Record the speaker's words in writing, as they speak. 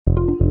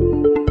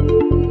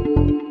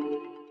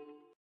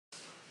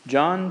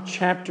John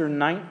chapter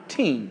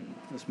 19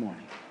 this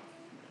morning.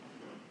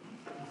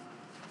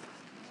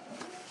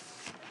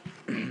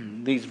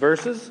 These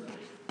verses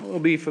will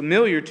be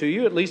familiar to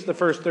you, at least the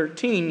first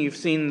 13. You've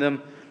seen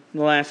them in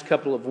the last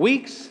couple of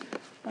weeks,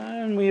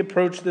 and we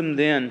approached them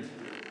then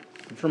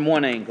from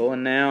one angle,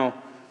 and now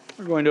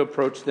we're going to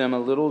approach them a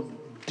little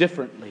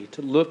differently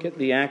to look at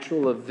the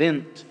actual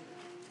event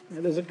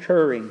that is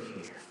occurring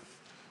here.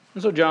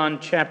 And so John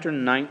chapter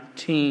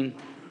 19,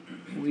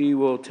 we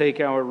will take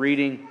our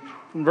reading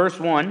from verse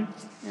 1,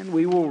 and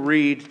we will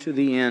read to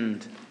the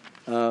end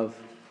of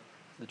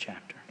the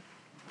chapter.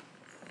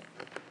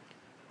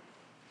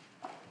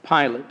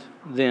 Pilate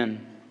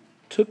then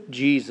took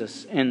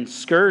Jesus and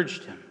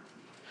scourged him,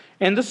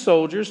 and the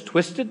soldiers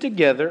twisted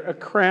together a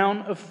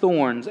crown of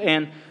thorns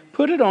and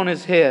put it on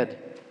his head,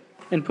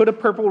 and put a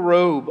purple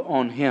robe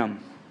on him.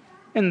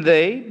 And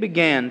they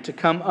began to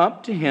come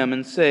up to him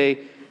and say,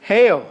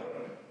 "Hail,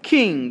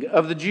 King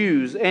of the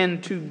Jews,"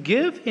 and to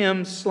give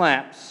him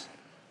slaps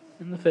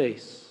in the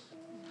face.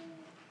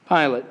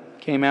 Pilate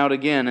came out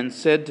again and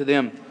said to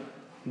them,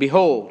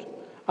 "Behold,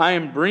 I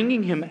am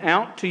bringing him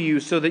out to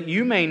you so that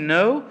you may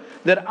know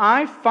that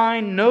I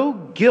find no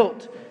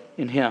guilt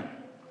in him."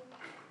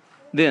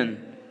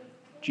 Then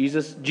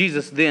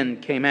Jesus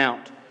then came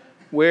out,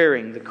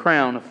 wearing the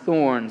crown of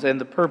thorns and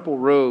the purple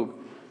robe.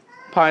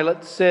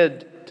 Pilate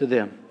said to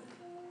them,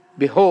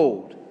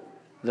 "Behold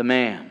the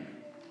man."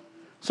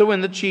 So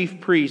when the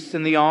chief priests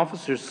and the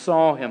officers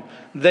saw him,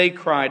 they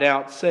cried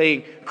out,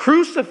 saying,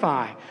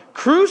 "Crucify!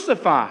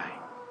 Crucify!"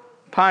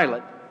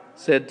 Pilate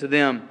said to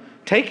them,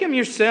 "Take him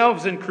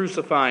yourselves and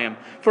crucify him,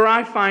 for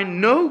I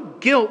find no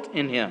guilt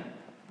in him."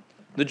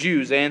 The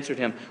Jews answered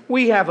him,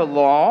 "We have a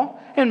law,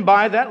 and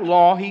by that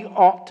law he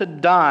ought to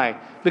die,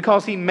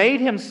 because he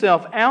made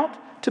himself out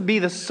to be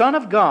the Son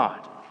of God."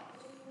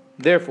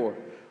 Therefore,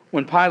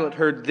 when Pilate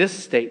heard this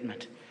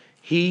statement,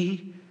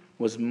 he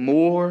was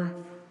more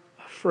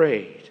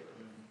afraid.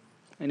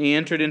 And he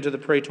entered into the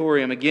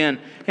praetorium again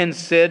and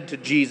said to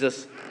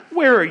Jesus,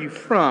 "Where are you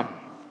from?"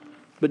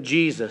 But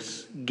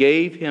Jesus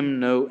gave him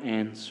no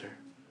answer.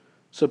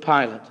 So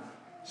Pilate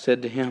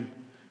said to him,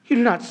 "You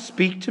do not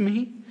speak to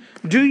me?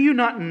 Do you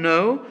not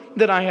know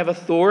that I have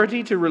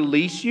authority to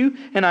release you,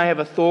 and I have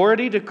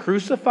authority to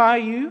crucify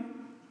you?"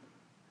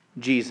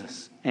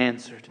 Jesus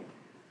answered,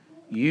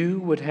 "You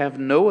would have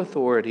no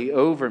authority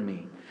over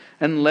me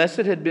unless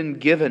it had been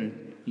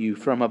given you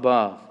from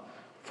above.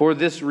 For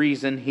this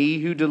reason, he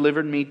who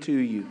delivered me to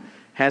you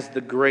has the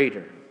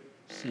greater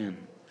sin."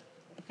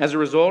 As a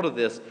result of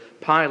this,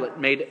 Pilate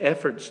made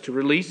efforts to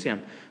release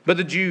him. But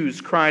the Jews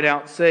cried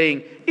out,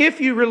 saying, "If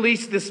you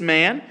release this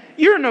man,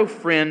 you're no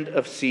friend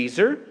of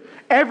Caesar.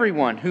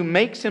 Everyone who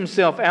makes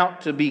himself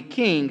out to be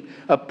king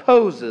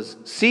opposes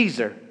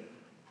Caesar."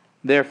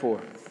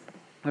 Therefore,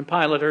 when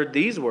Pilate heard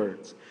these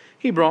words,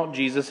 he brought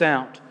Jesus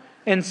out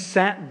and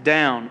sat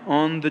down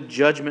on the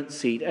judgment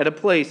seat at a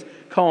place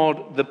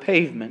called the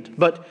Pavement,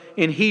 but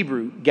in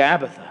Hebrew,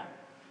 Gabbatha.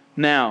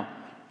 Now,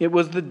 it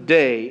was the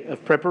day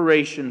of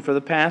preparation for the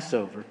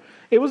Passover.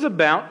 It was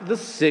about the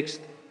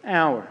 6th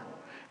hour.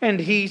 And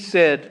he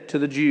said to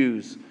the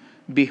Jews,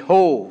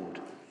 "Behold,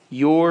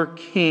 your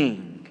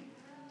king."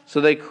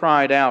 So they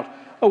cried out,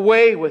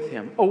 "Away with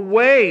him!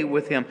 Away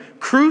with him!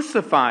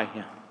 Crucify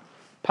him!"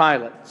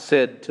 Pilate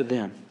said to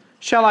them,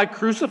 "Shall I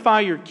crucify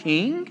your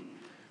king?"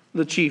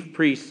 The chief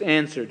priests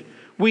answered,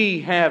 "We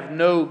have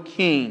no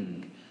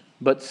king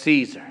but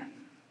Caesar."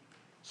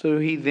 So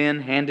he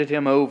then handed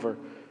him over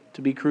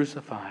to be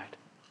crucified.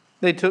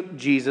 They took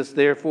Jesus,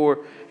 therefore,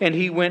 and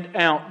he went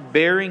out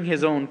bearing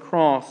his own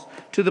cross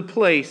to the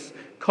place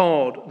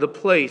called the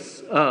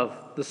place of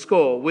the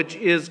skull, which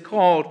is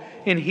called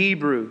in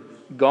Hebrew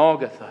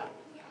Golgotha.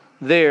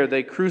 There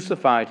they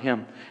crucified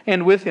him,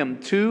 and with him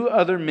 2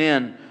 other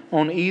men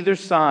on either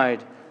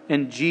side,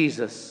 and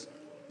Jesus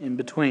in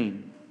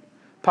between.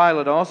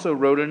 Pilate also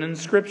wrote an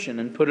inscription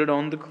and put it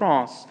on the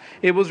cross.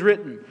 It was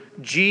written,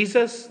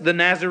 "Jesus the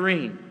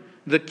Nazarene,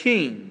 the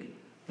King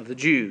of the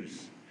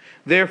Jews."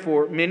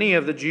 Therefore, many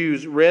of the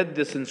Jews read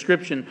this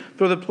inscription,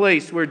 for the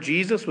place where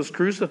Jesus was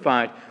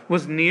crucified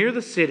was near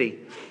the city,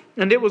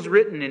 and it was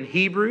written in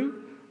Hebrew,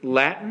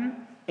 Latin,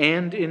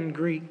 and in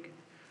Greek.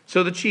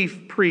 So the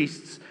chief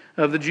priests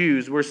of the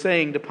Jews were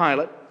saying to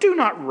Pilate, "Do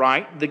not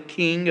write the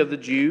King of the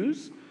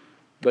Jews."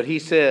 But he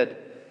said,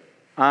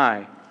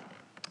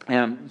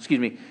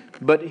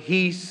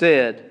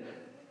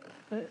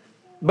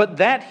 But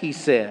that he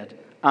said,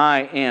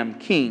 "I am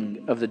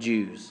King of the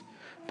Jews."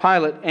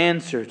 Pilate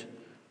answered,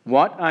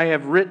 "What I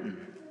have written,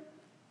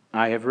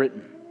 I have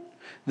written."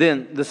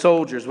 Then the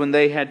soldiers, when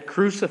they had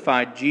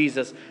crucified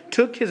Jesus,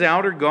 took his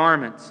outer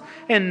garments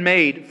and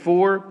made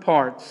 4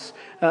 parts,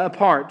 a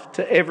part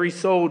to every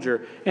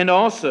soldier, and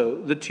also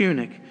the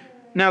tunic.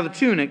 Now the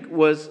tunic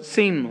was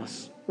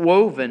seamless,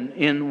 woven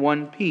in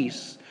one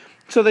piece.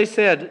 So they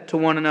said to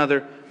one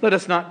another, "Let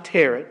us not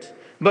tear it,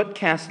 but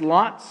cast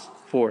lots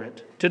for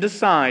it, to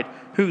decide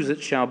whose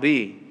it shall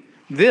be."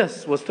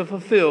 This was to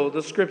fulfill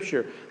the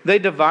scripture, "They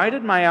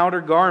divided my outer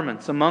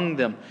garments among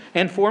them,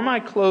 and for my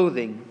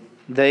clothing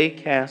They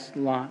cast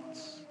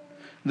lots.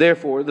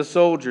 Therefore the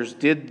soldiers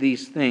did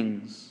these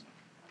things.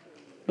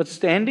 But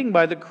standing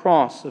by the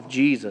cross of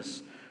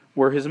Jesus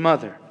were his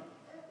mother,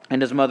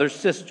 and his mother's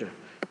sister,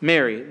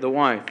 Mary, the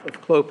wife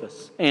of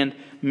Clopas, and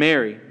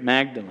Mary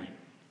Magdalene.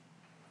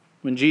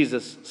 When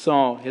Jesus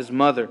saw his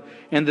mother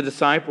and the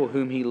disciple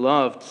whom he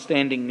loved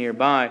standing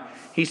nearby,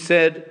 he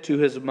said to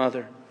his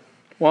mother,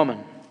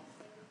 "Woman,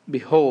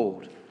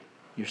 behold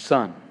your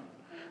son."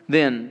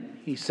 Then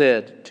he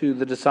said to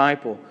the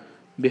disciple,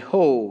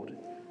 "Behold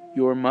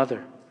your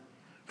mother."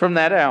 From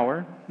that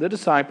hour, the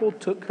disciple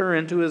took her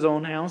into his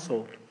own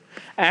household.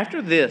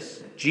 After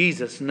this,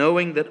 Jesus,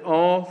 knowing that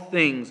all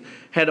things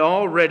had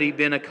already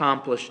been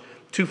accomplished,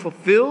 to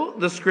fulfill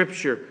the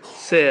Scripture,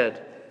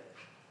 said,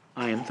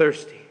 "I am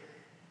thirsty."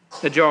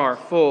 A jar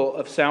full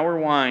of sour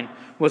wine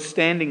was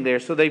standing there,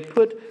 so they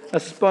put a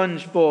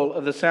sponge full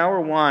of the sour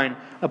wine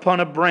upon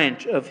a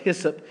branch of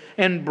hyssop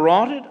and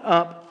brought it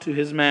up to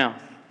his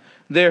mouth.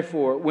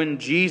 Therefore, when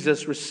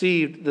Jesus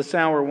received the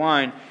sour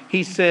wine,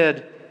 he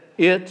said,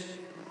 "It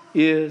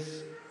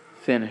is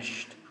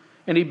finished."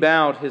 And he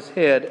bowed his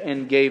head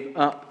and gave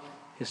up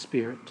his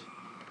spirit.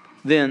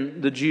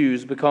 Then the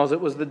Jews, because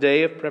it was the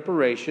day of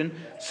preparation,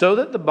 so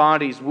that the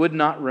bodies would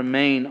not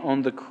remain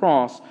on the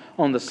cross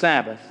on the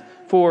Sabbath,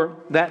 for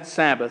that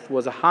Sabbath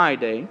was a high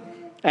day,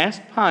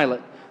 asked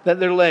Pilate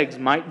that their legs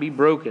might be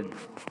broken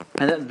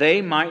and that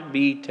they might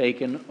be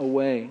taken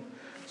away.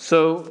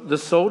 So the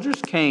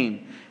soldiers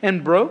came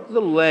and broke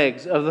the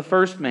legs of the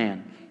first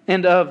man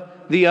and of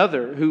the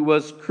other who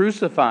was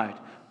crucified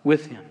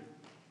with him.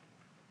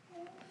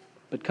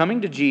 But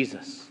coming to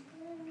Jesus,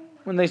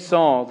 when they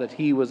saw that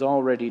he was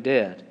already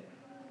dead,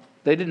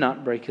 they did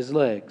not break his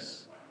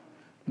legs.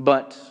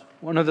 But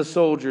one of the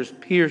soldiers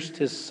pierced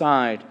his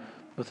side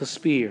with a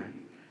spear,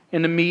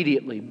 and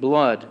immediately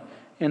blood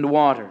and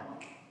water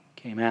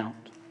came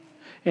out.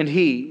 And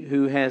he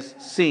who has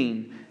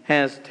seen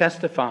has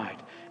testified,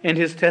 and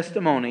his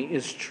testimony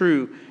is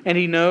true, and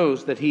he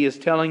knows that he is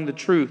telling the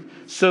truth,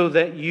 so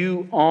that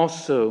you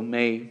also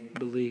may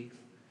believe.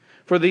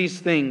 For these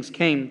things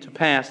came to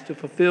pass to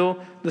fulfill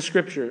the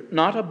Scripture.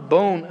 Not a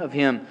bone of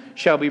him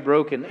shall be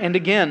broken. And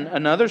again,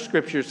 another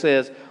Scripture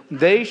says,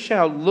 "They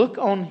shall look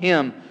on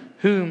him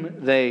whom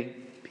they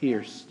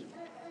pierced."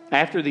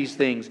 After these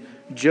things,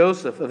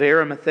 Joseph of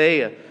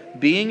Arimathea,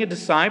 being a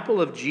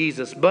disciple of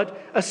Jesus, but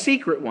a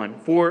secret one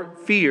for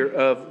fear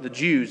of the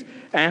Jews,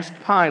 asked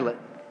Pilate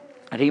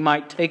that he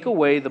might take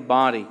away the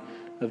body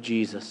of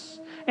Jesus.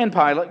 And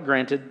Pilate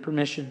granted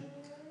permission.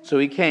 So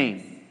he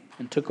came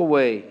and took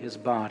away his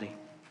body.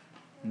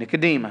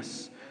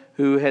 Nicodemus,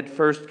 who had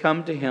first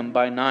come to him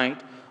by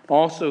night,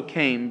 also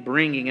came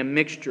bringing a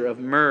mixture of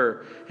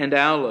myrrh and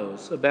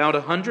aloes, about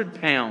 100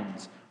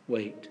 pounds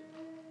weight.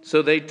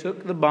 So they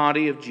took the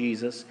body of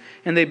Jesus,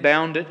 and they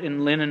bound it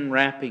in linen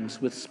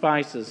wrappings with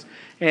spices,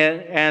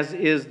 as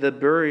is the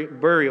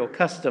burial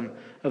custom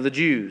of the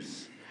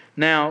Jews.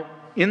 Now,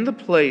 in the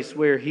place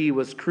where he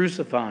was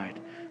crucified,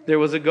 there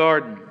was a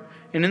garden,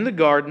 and in the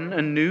garden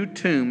a new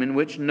tomb in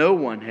which no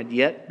one had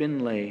yet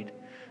been laid.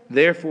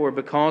 Therefore,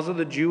 because of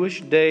the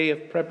Jewish day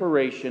of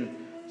preparation,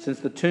 since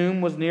the tomb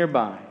was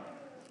nearby,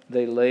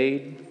 they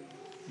laid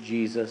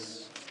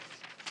Jesus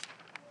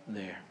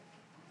there.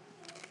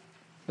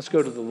 Let's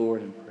go to the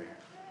Lord in prayer.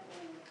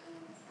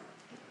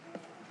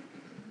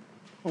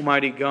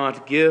 Almighty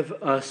God, give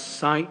us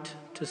sight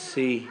to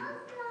see.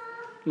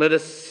 Let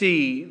us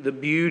see the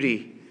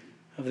beauty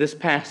of this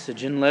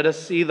passage, and let us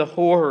see the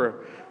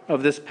horror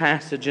of this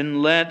passage,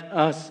 and let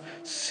us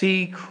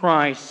see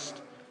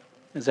Christ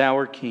as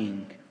our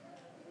King.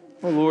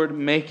 Oh Lord,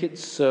 make it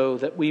so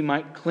that we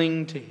might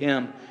cling to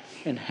Him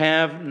and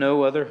have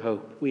no other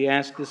hope. We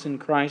ask this in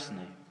Christ's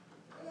name.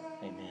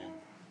 Amen.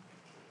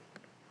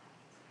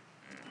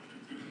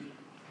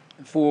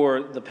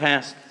 For the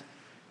past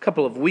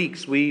couple of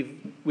weeks,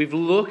 we've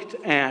looked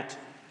at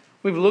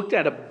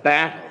a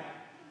battle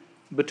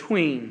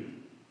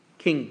between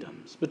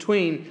kingdoms,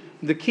 between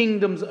the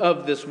kingdoms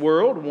of this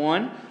world,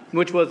 one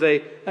which was a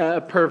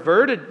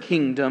perverted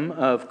kingdom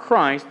of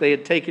Christ. They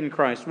had taken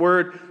Christ's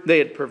word, they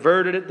had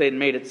perverted it, they had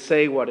made it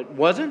say what it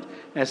wasn't,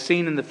 as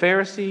seen in the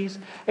Pharisees.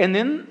 And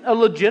then a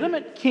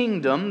legitimate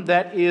kingdom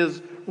that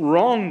is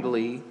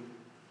wrongly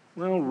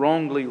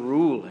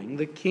ruling,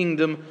 the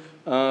kingdom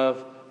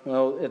of,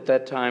 at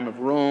that time of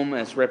Rome,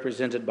 as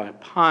represented by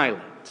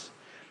Pilate.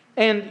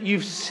 And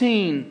you've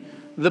seen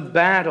the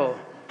battle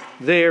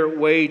they're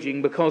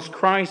waging, because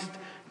Christ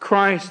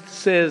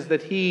says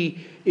that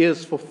He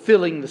is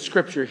fulfilling the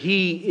Scripture.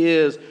 He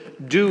is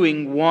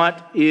doing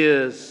what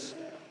is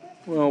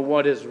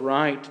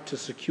right to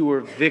secure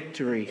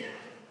victory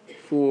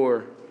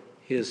for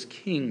His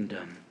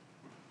kingdom.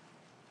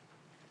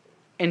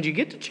 And you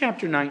get to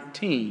chapter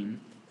 19,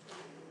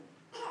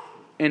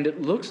 and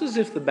it looks as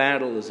if the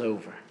battle is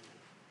over.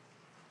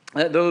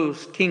 That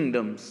those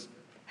kingdoms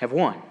have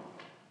won.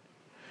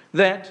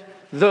 That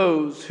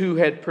those who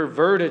had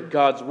perverted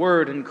God's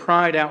word and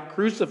cried out,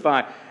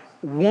 "Crucify,"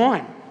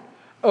 won.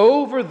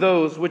 over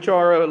those which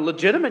are a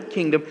legitimate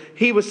kingdom.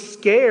 He was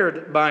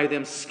scared by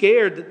them,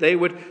 scared that they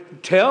would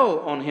tell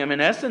on him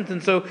in essence.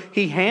 And so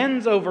he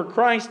hands over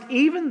Christ,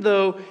 even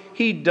though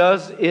he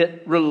does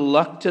it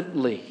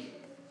reluctantly.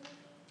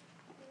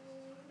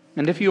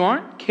 And if you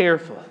aren't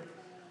careful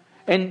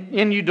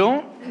and you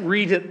don't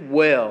read it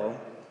well,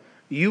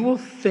 you will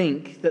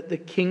think that the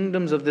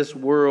kingdoms of this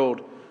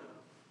world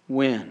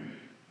win.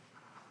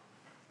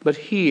 But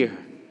here,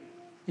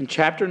 in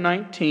chapter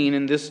 19,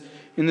 in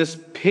this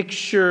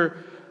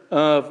picture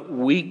of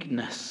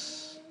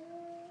weakness,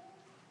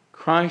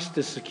 Christ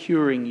is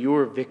securing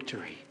your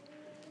victory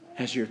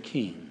as your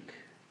king.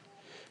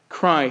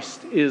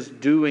 Christ is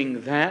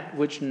doing that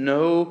which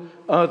no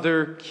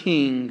other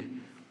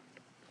king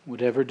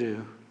would ever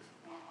do.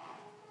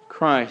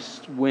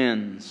 Christ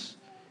wins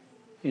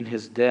in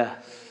his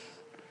death.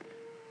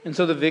 And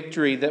so the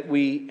victory that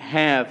we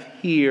have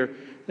here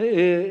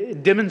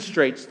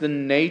demonstrates the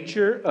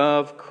nature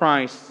of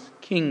Christ's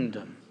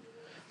kingdom.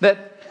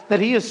 That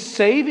he is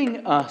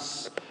saving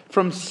us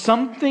from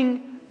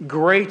something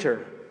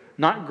greater,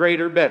 not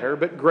greater better,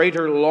 but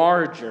greater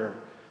larger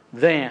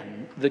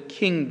than the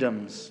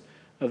kingdoms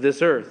of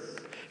this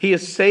earth. He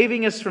is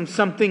saving us from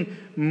something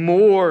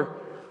more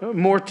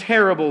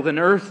terrible than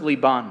earthly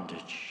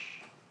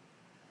bondage.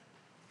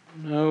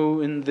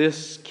 No, in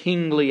this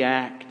kingly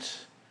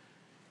act,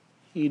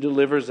 he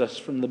delivers us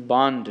from the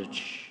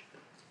bondage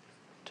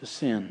to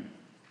sin.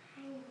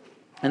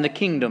 And the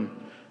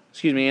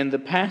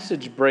the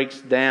passage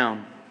breaks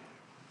down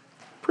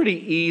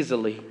pretty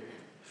easily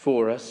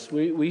for us.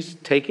 We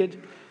take it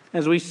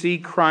as we see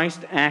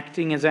Christ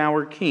acting as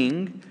our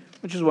king,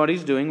 which is what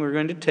he's doing. We're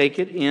going to take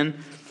it in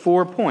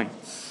 4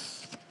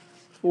 points.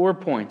 4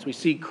 points. We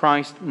see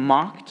Christ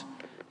mocked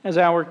as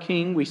our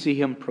king. We see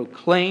him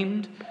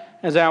proclaimed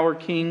as our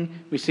king.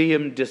 We see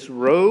him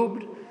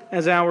disrobed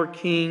as our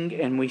king.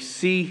 And we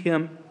see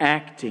him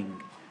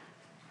acting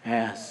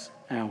as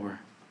our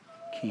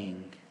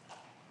king.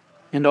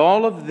 And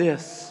all of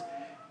this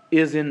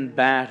is in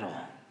battle,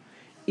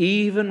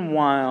 even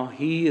while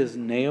he is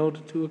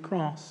nailed to a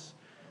cross.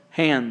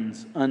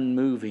 Hands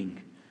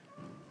unmoving,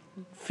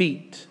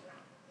 feet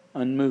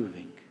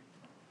unmoving.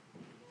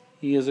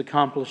 He is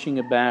accomplishing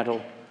a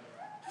battle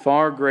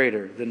far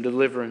greater than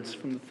deliverance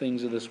from the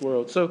things of this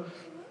world. So,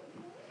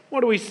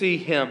 what do we see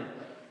him?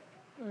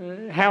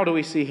 How do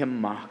we see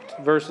him mocked?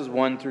 Verses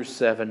 1 through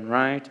 7,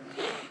 right?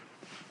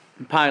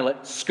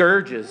 Pilate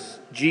scourges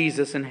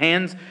Jesus and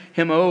hands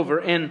him over.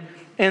 And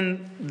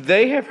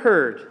they have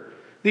heard,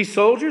 these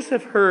soldiers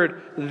have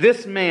heard,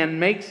 this man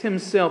makes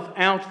himself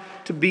out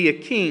to be a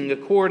king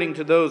according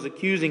to those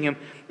accusing him.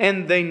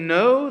 And they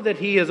know that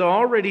he has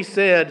already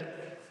said,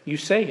 you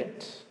say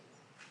it.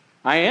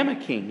 I am a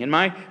king, and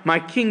my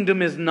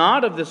kingdom is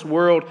not of this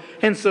world.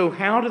 And so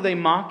how do they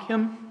mock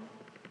him?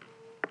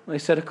 They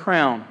set a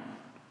crown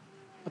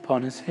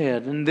upon his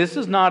head. And this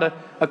is not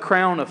a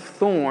crown of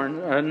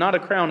thorn, not a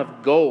crown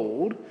of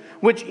gold,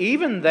 which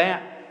even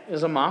that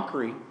is a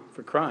mockery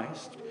for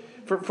Christ.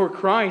 For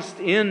Christ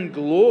in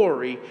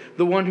glory,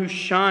 the one who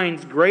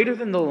shines greater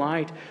than the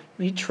light,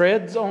 he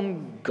treads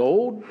on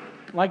gold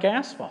like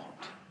asphalt.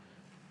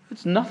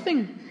 It's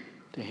nothing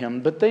to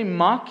him, but they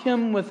mock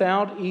him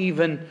without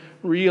even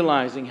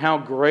realizing how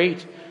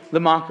great the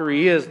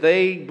mockery is.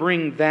 They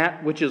bring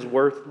that which is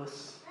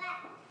worthless.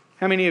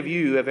 How many of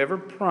you have ever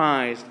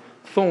prized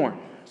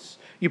thorns?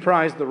 You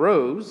prize the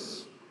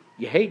rose,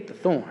 you hate the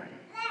thorn,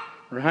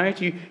 right?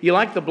 You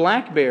like the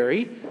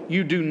blackberry,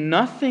 you do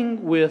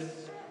nothing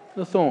with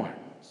the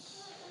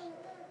thorns.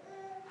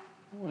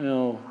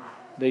 Well,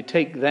 they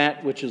take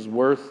that which is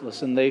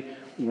worthless and they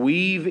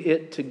weave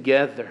it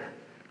together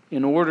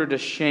in order to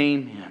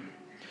shame him.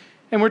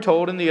 And we're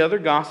told in the other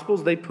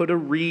Gospels they put a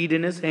reed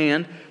in his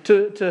hand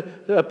to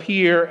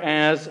appear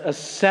as a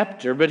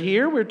scepter. But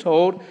here we're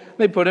told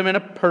they put him in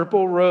a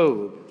purple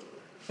robe.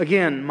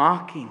 Again,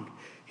 mocking.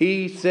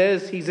 He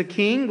says he's a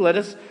king. Let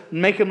us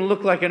make him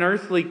look like an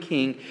earthly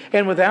king.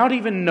 And without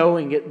even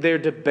knowing it, they're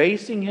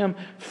debasing him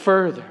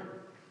further.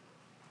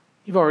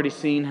 You've already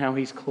seen how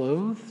he's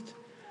clothed.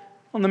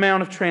 On the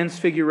Mount of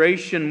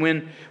Transfiguration,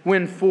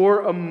 when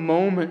for a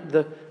moment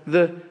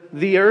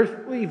the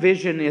earthly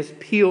vision is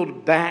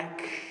peeled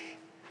back,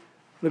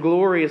 the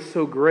glory is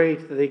so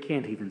great that they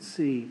can't even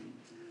see.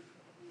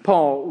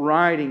 Saul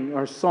riding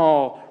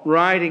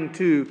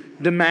to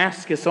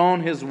Damascus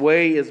on his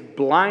way is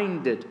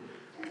blinded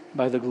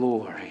by the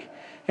glory.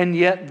 And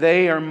yet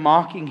they are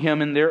mocking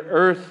him in their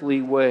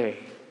earthly way.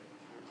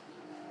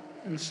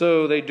 And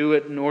so they do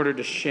it in order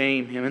to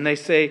shame him. And they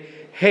say,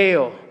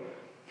 "Hail,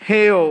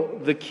 hail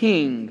the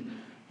King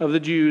of the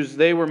Jews."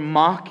 They were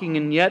mocking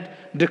and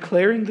yet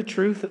declaring the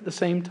truth at the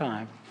same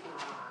time.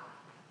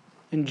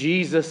 And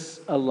Jesus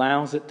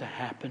allows it to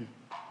happen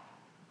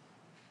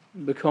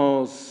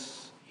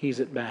because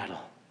he's at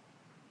battle.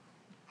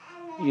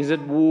 He's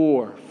at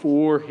war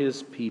for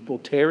his people,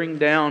 tearing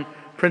down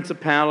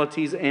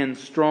principalities and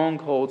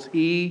strongholds.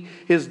 He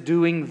is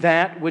doing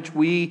that which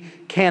we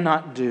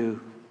cannot do.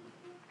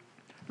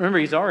 Remember,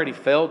 he's already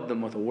failed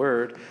them with a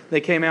word.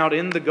 They came out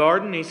in the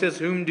garden. He says,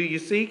 "Whom do you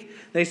seek?"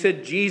 They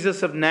said,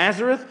 "Jesus of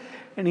Nazareth."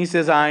 And he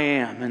says, "I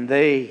am." And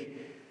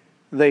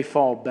they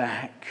fall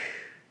back.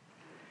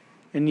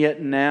 And yet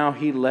now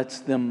he lets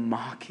them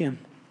mock him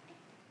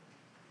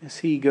as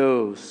he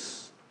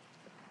goes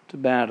to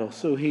battle.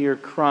 So here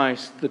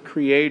Christ, the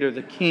Creator,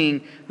 the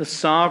King, the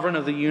Sovereign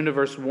of the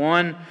universe,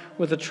 one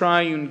with the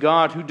triune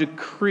God, who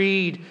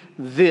decreed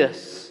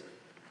this,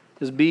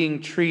 is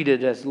being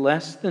treated as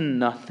less than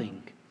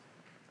nothing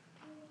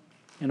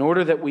in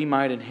order that we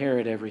might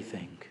inherit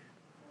everything.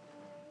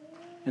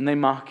 And they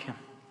mock him.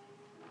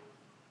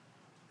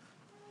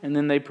 And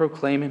then they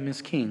proclaim him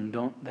as king,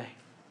 don't they?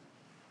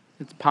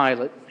 It's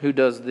Pilate who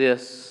does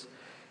this.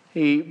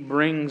 He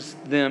brings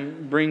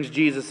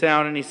Jesus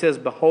out and he says,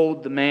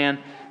 "Behold the man."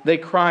 They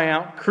cry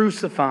out,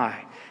 "Crucify."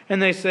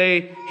 And they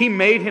say, "He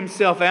made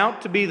himself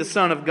out to be the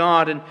Son of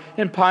God."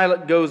 And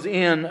Pilate goes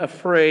in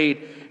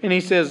afraid and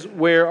he says,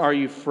 "Where are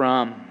you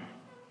from?"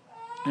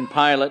 And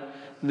Pilate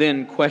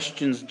then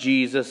questions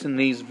Jesus in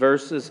these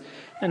verses.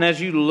 And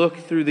as you look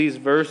through these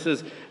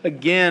verses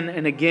again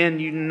and again,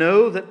 you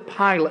know that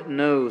Pilate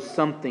knows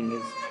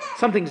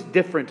something's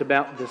different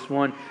about this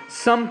one.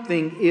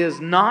 Something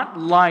is not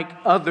like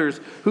others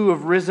who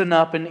have risen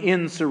up in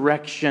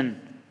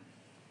insurrection.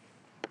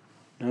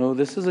 No,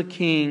 this is a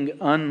king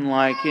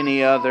unlike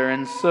any other.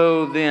 And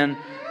so then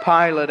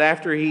Pilate,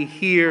 after he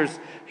hears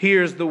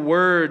the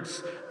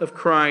words of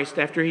Christ,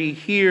 after he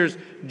hears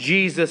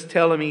Jesus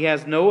tell him he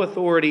has no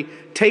authority,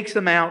 takes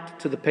him out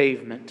to the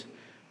pavement,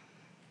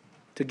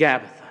 to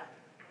Gabbatha,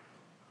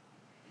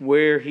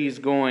 where he's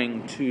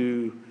going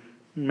to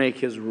make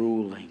his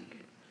ruling.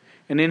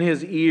 And in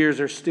his ears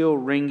are still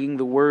ringing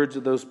the words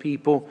of those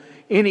people.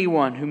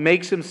 Anyone who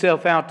makes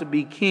himself out to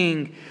be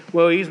king,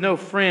 well, he's no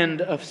friend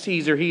of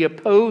Caesar. He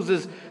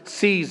opposes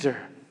Caesar.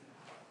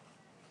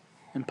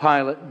 And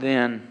Pilate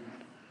then,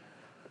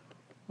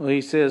 well,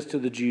 he says to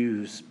the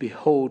Jews,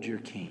 "Behold your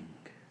king."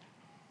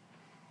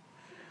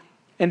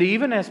 And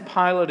even as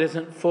Pilate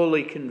isn't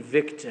fully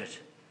convicted,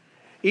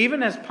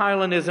 even as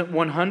Pilate isn't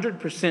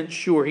 100%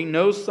 sure, he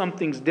knows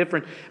something's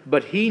different,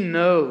 but he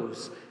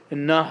knows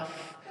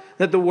enough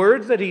that the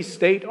words that he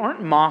states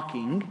aren't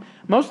mocking.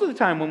 Most of the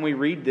time when we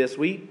read this,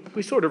 we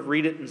sort of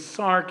read it in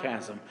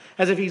sarcasm,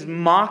 as if he's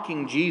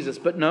mocking Jesus.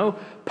 But no,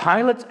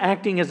 Pilate's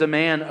acting as a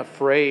man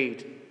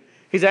afraid.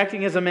 He's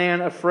acting as a man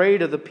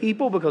afraid of the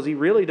people because he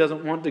really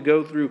doesn't want to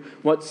go through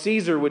what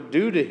Caesar would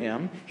do to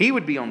him. He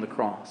would be on the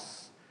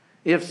cross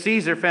if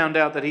Caesar found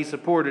out that he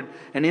supported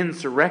an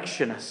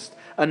insurrectionist,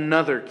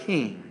 another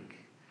king.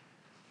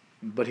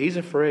 But he's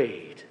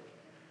afraid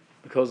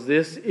because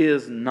this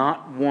is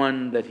not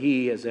one that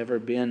he has ever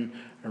been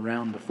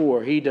around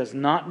before. He does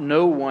not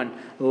know one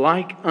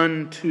like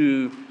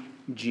unto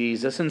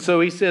Jesus. And so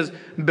he says,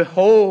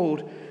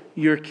 "Behold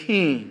your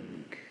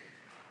king."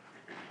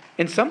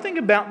 And something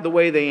about the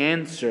way they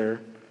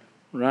answer,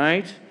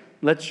 right,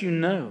 lets you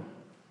know.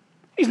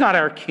 He's not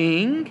our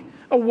king.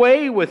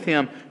 Away with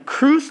him.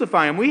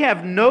 Crucify him. We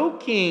have no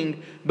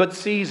king but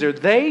Caesar.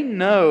 They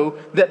know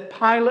that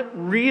Pilate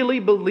really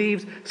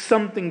believes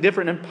something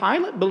different. And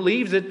Pilate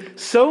believes it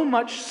so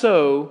much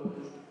so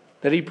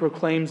that he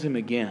proclaims him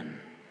again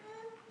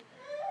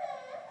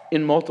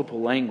in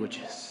multiple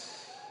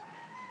languages.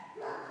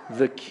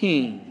 The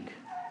King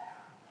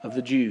of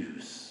the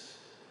Jews.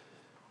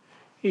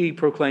 He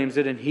proclaims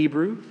it in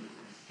Hebrew.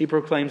 He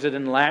proclaims it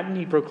in Latin.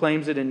 He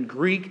proclaims it in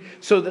Greek,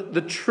 so that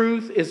the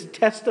truth is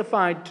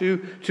testified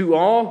to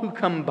all who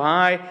come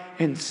by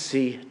and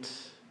see it.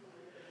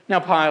 Now,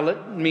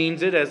 Pilate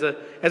means it as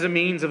a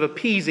means of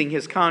appeasing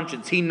his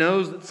conscience. He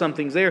knows that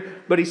something's there,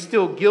 but he's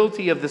still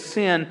guilty of the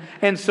sin.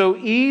 And so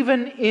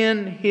even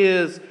in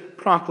his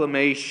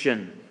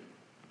proclamation,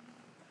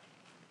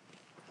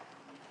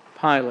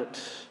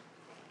 Pilate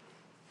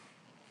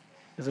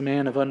is a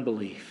man of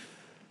unbelief.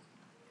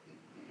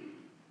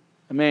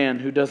 A man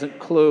who doesn't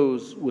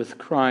close with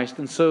Christ.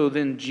 And so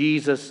then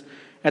Jesus,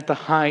 at the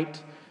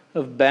height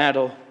of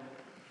battle,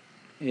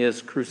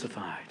 is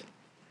crucified.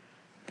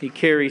 He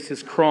carries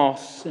his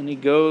cross and he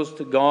goes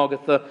to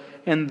Golgotha,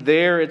 and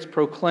there it's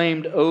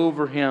proclaimed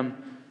over him.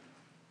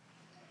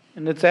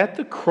 And it's at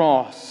the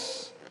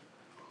cross,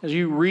 as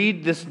you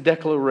read this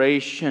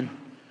declaration,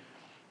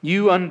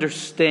 you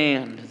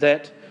understand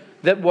that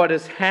what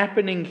is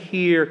happening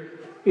here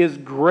is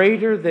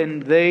greater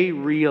than they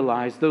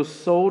realize. Those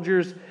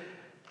soldiers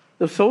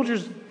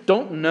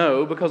don't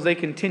know because they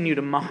continue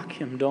to mock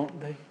him,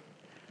 don't they?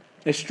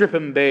 They strip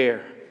him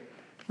bare.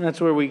 And that's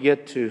where we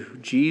get to.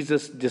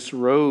 Jesus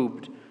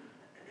disrobed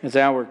as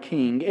our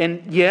king.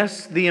 And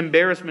yes, the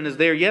embarrassment is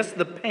there. Yes,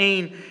 the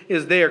pain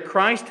is there.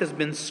 Christ has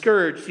been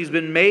scourged. He's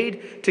been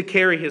made to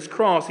carry his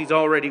cross. He's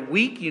already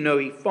weak. You know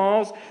he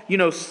falls. You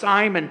know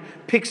Simon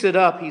picks it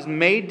up. He's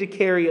made to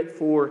carry it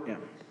for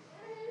him.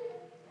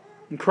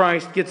 And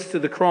Christ gets to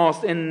the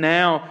cross, and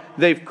now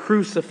they've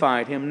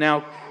crucified him.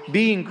 Now,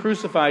 being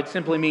crucified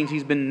simply means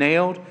he's been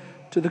nailed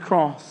to the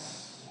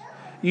cross.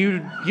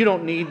 You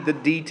don't need the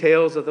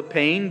details of the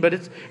pain, but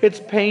it's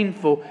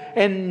painful.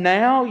 And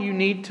now you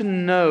need to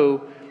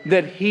know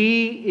that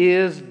He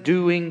is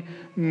doing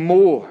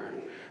more.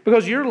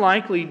 Because you're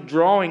likely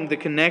drawing the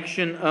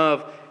connection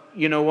of,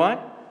 you know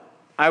what?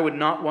 I would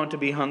not want to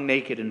be hung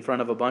naked in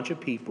front of a bunch of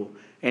people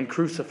and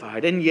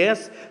crucified. And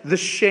yes, the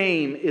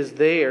shame is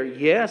there.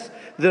 Yes,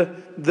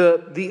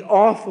 the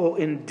awful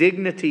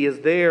indignity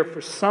is there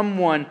for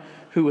someone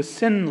who is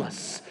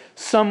sinless,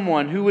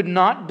 someone who would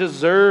not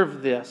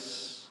deserve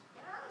this.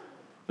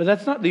 But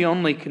that's not the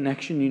only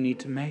connection you need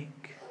to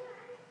make.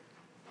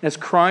 As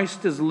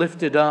Christ is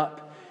lifted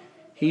up,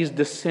 He's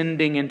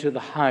descending into the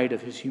height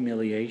of His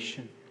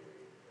humiliation,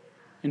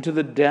 into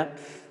the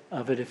depth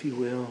of it, if you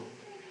will.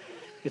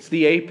 It's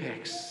the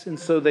apex. And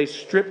so they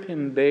strip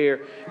Him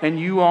bare. And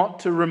you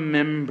ought to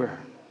remember.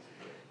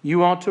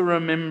 You ought to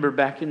remember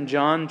back in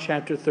John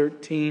chapter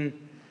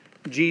 13,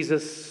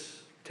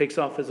 Jesus takes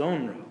off His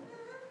own robe.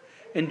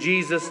 And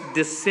Jesus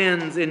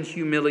descends in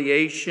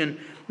humiliation.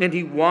 And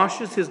He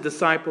washes His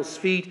disciples'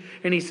 feet.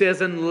 And He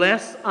says,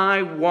 unless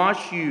I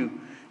wash you,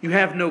 you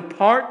have no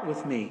part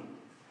with me.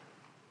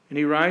 And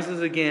He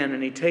rises again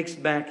and He takes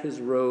back His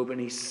robe and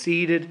He's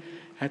seated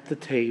at the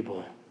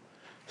table.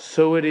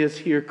 So it is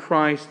here,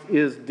 Christ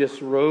is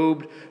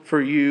disrobed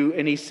for you.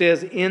 And He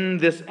says in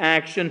this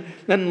action,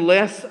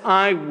 unless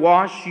I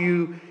wash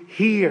you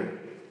here,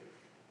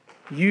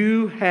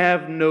 you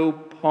have no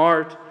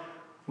part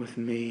with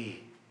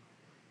me.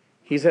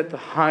 He's at the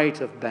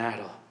height of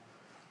battle.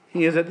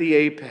 He is at the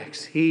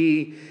apex.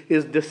 He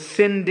is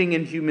descending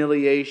in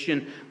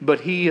humiliation,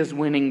 but He is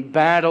winning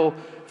battle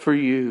for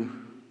you.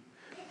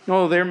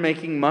 Oh, they're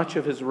making much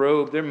of His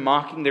robe. They're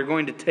mocking. They're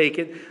going to take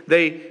it.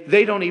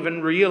 They don't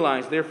even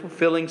realize they're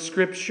fulfilling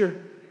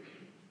Scripture.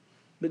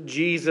 But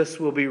Jesus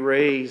will be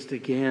raised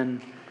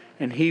again,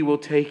 and He will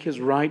take His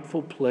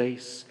rightful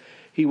place.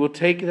 He will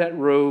take that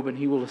robe and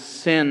He will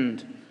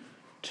ascend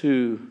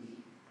to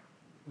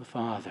the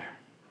Father.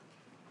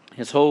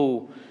 His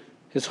whole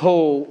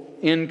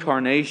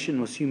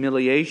incarnation was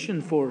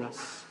humiliation for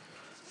us.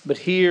 But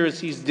here, as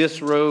He's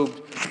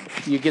disrobed,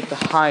 you get the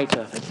height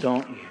of it,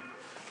 don't you?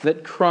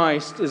 That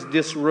Christ is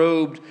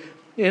disrobed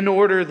in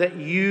order that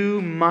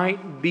you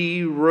might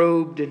be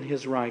robed in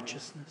His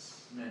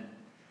righteousness. Amen.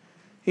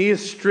 He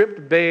is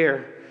stripped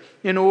bare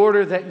in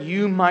order that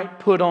you might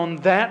put on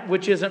that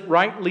which isn't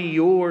rightly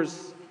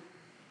yours,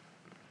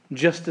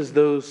 just as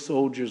those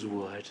soldiers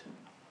would.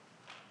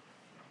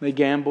 They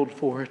gambled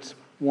for it.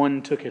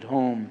 One took it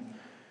home,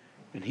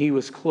 and he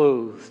was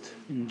clothed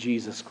in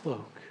Jesus'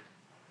 cloak.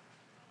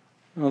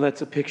 Oh,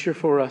 that's a picture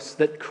for us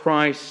that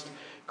Christ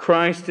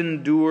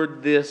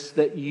endured this,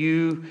 that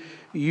you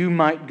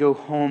might go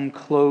home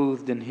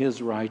clothed in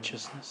His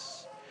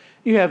righteousness.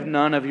 You have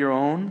none of your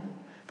own.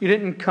 You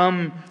didn't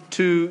come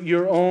to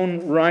your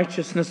own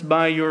righteousness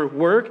by your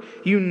work.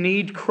 You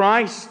need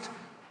Christ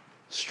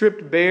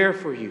stripped bare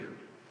for you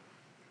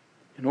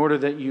in order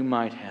that you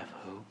might have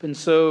hope. And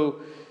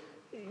so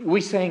we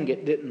sang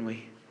it, didn't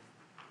we?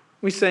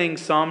 We sang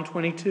Psalm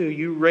 22.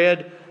 You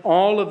read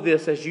all of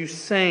this as you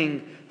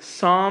sang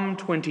Psalm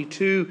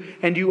 22,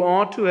 and you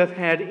ought to have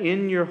had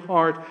in your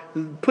heart,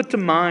 put to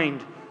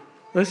mind,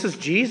 this is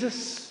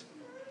Jesus.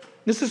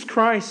 This is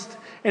Christ.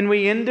 And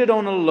we ended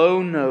on a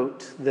low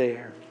note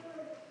there.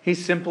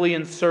 He's simply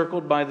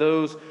encircled by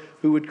those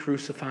who would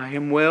crucify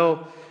Him.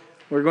 Well,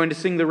 we're going to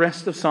sing the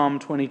rest of Psalm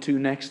 22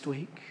 next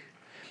week.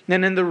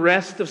 And in the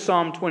rest of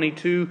Psalm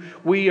 22,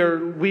 we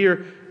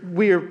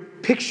are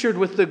pictured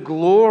with the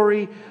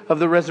glory of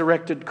the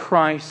resurrected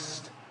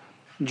Christ,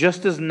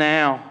 just as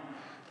now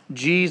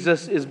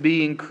Jesus is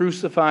being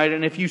crucified.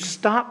 And if you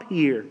stop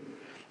here,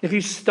 if you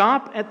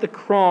stop at the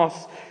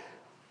cross,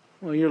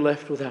 well, you're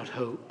left without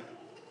hope.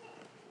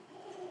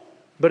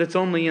 But it's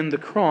only in the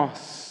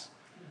cross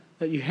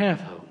that you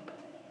have hope,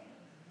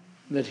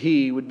 that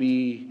He would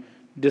be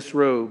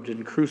disrobed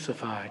and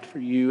crucified for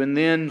you. And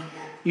then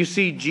you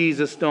see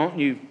Jesus, don't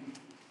you,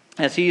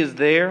 as He is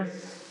there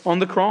on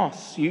the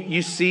cross.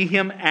 You see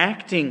Him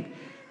acting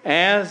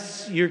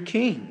as your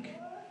King,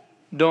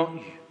 don't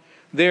you?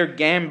 They're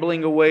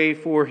gambling away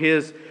for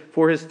his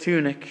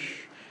tunic.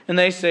 And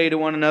they say to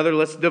one another,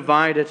 let's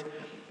divide it.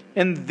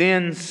 And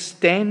then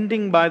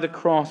standing by the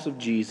cross of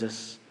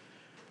Jesus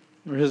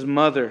were His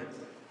mother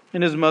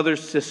and His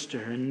mother's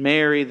sister, and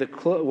Mary, the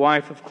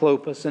wife of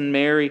Clopas, and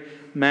Mary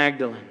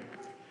Magdalene.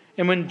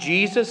 And when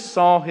Jesus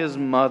saw His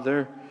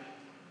mother,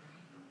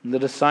 the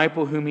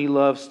disciple whom He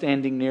loved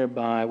standing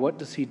nearby, what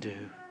does He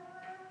do?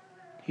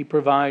 He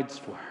provides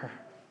for her,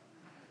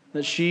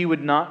 that she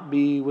would not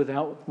be with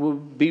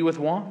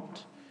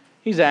want.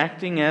 He's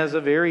acting as in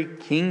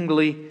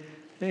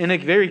a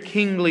very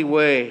kingly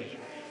way,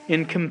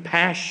 in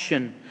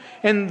compassion.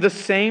 And the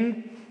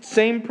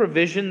same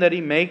provision that He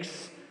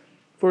makes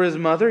for His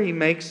mother, He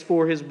makes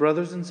for His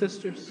brothers and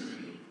sisters,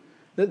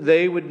 that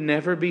they would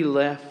never be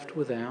left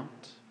without.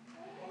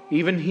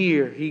 Even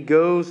here, He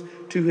goes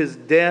to His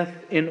death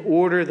in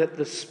order that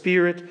the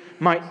Spirit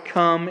might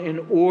come, in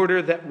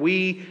order that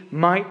we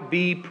might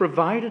be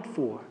provided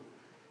for.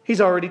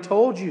 He's already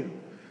told you,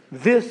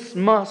 this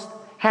must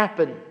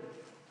happen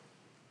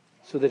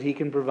so that He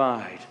can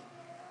provide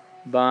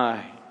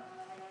by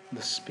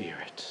the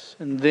Spirit.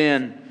 And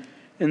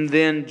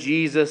then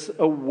Jesus,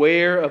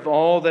 aware of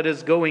all that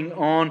is going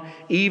on,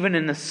 even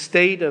in a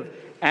state of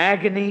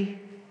agony,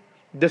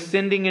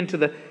 descending into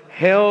the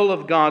hell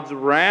of God's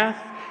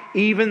wrath,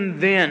 even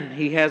then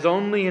he has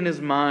only in his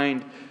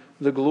mind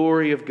the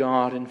glory of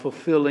God and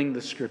fulfilling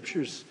the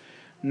Scriptures.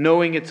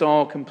 Knowing it's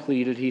all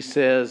completed, he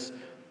says,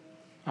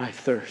 I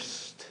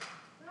thirst.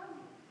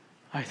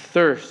 I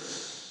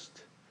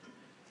thirst.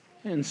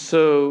 And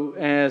so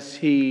as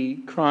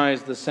he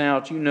cries this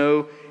out, you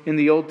know, in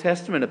the Old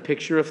Testament, a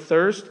picture of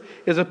thirst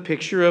is a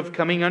picture of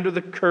coming under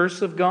the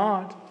curse of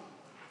God.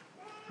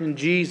 And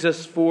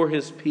Jesus, for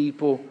his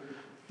people,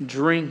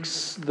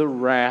 drinks the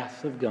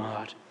wrath of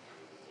God.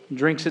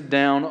 Drinks it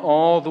down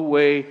all the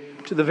way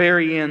to the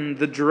very end,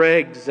 the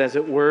dregs, as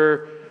it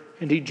were,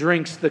 and he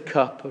drinks the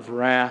cup of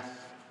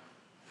wrath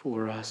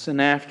for us. And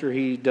after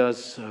he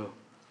does so,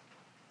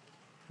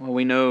 well,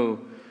 we know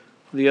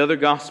the other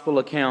gospel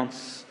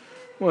accounts,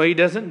 well, he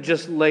doesn't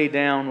just lay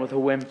down with a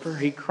whimper.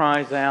 He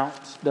cries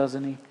out,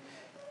 doesn't he?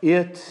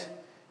 It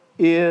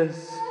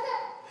is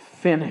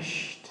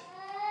finished.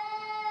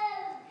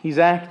 He's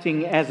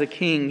acting as a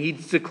king.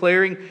 He's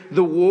declaring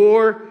the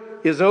war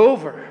is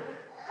over.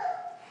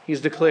 He's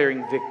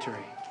declaring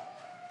victory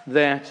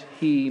that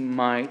he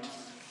might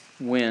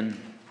win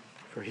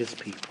for his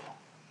people.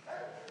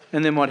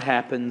 And then what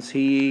happens?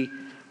 He's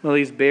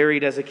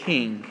buried as a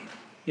king,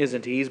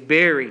 isn't he? He's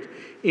buried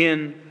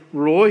in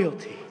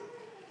royalty.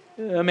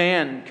 A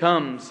man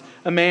comes,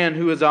 a man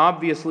who is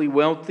obviously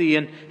wealthy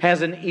and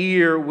has an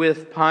ear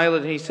with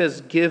Pilate. And he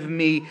says, give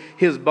me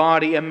his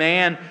body. A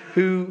man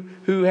who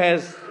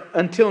has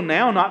until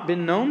now not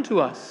been known to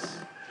us.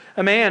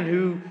 A man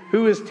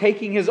who is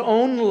taking his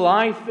own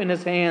life in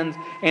his hands,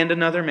 and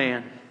another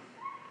man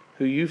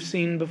who you've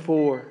seen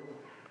before.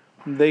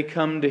 They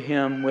come to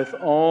him with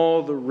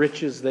all the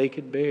riches they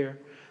could bear.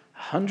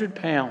 100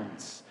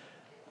 pounds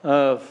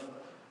of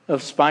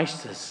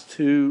spices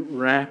to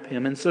wrap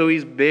him. And so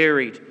he's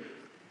buried.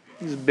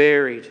 He's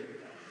buried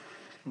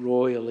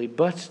royally.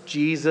 But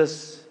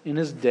Jesus, in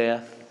his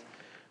death,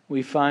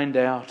 we find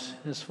out,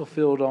 has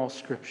fulfilled all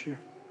Scripture.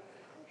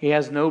 He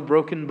has no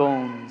broken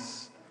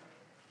bones.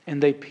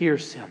 And they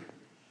pierce him,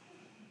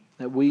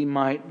 that we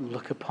might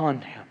look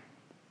upon him.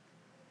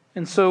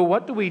 And so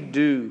what do we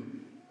do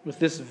with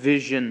this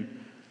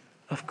vision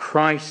of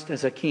Christ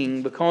as a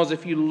king? Because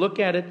if you look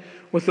at it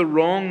with the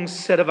wrong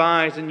set of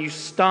eyes and you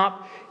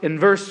stop in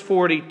verse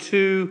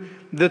 42,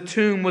 the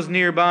tomb was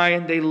nearby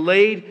and they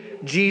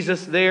laid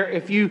Jesus there.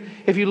 If you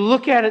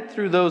look at it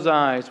through those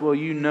eyes, well,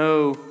 you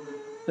know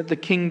that the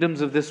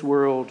kingdoms of this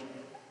world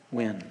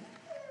win.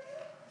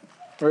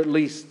 Or at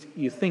least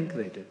you think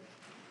they do.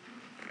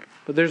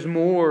 But there's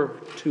more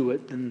to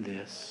it than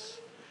this.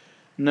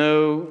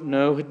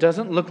 No, it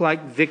doesn't look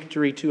like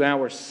victory to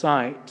our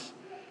sight.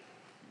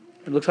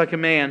 It looks like a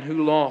man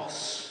who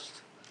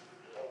lost.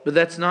 But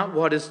that's not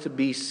what is to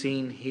be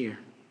seen here.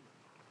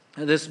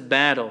 This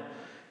battle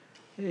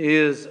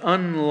is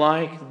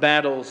unlike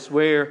battles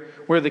where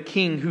the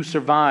king who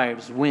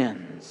survives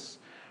wins.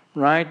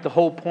 Right? The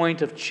whole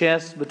point of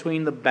chess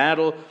between the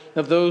battle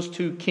of those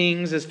two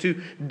kings is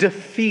to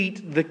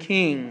defeat the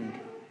king.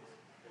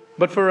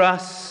 But for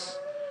us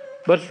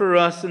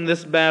in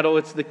this battle,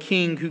 it's the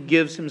king who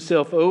gives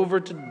himself over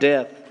to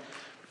death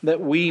that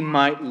we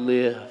might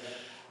live.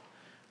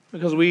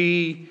 Because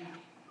we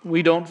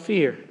don't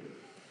fear.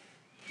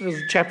 Because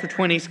chapter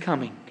 20 is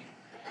coming.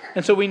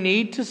 And so we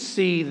need to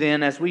see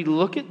then, as we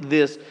look at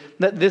this,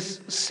 that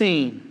this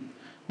scene,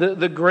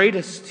 the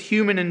greatest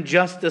human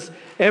injustice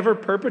ever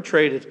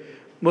perpetrated,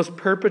 was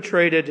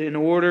perpetrated in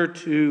order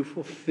to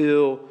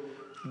fulfill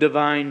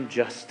divine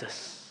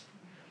justice.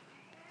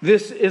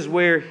 This is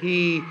where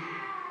he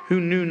who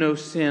knew no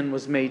sin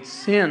was made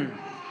sin,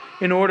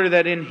 in order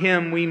that in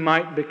him we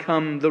might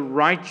become the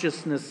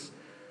righteousness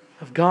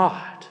of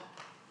God.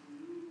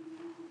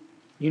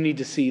 You need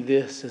to see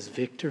this as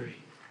victory.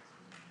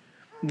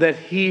 That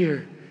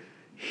here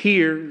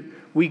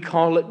we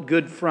call it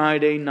Good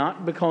Friday,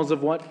 not because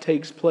of what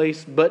takes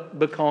place, but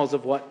because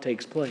of what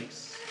takes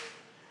place.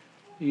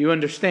 You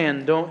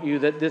understand, don't you,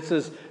 that this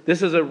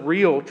is a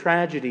real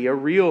tragedy, a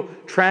real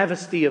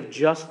travesty of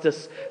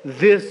justice.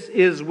 This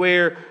is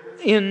where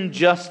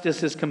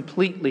injustice is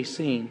completely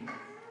seen.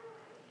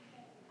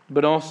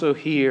 But also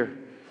here,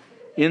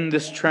 in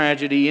this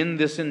tragedy, in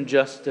this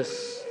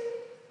injustice,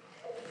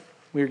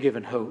 we're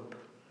given hope.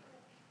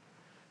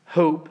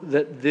 Hope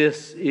that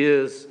this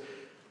is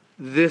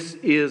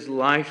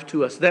life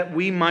to us. That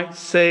we might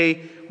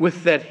say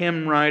with that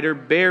hymn writer,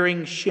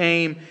 bearing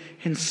shame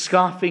and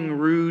scoffing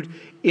rude,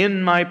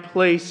 in my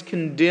place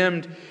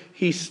condemned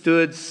he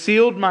stood,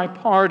 sealed my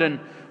pardon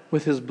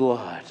with his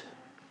blood.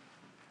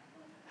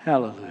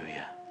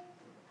 Hallelujah.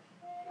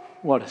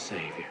 What a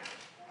Savior.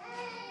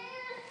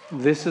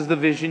 This is the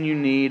vision you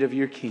need of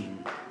your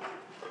King,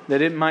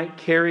 that it might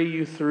carry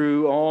you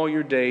through all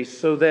your days,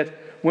 so that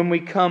when we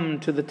come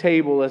to the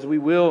table, as we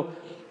will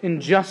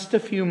in just a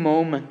few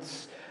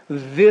moments,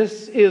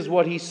 this is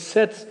what He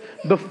sets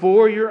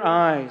before your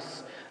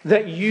eyes.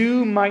 that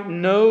you might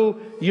know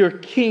your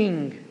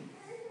King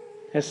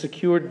has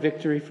secured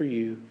victory for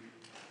you.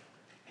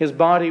 His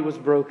body was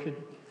broken.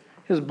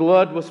 His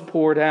blood was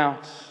poured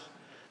out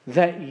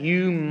that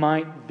you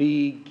might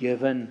be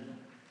given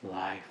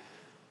life,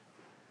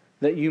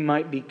 that you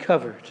might be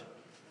covered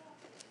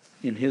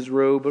in His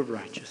robe of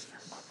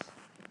righteousness.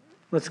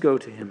 Let's go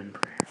to Him in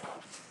prayer.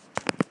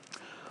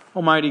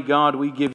 Almighty God, we give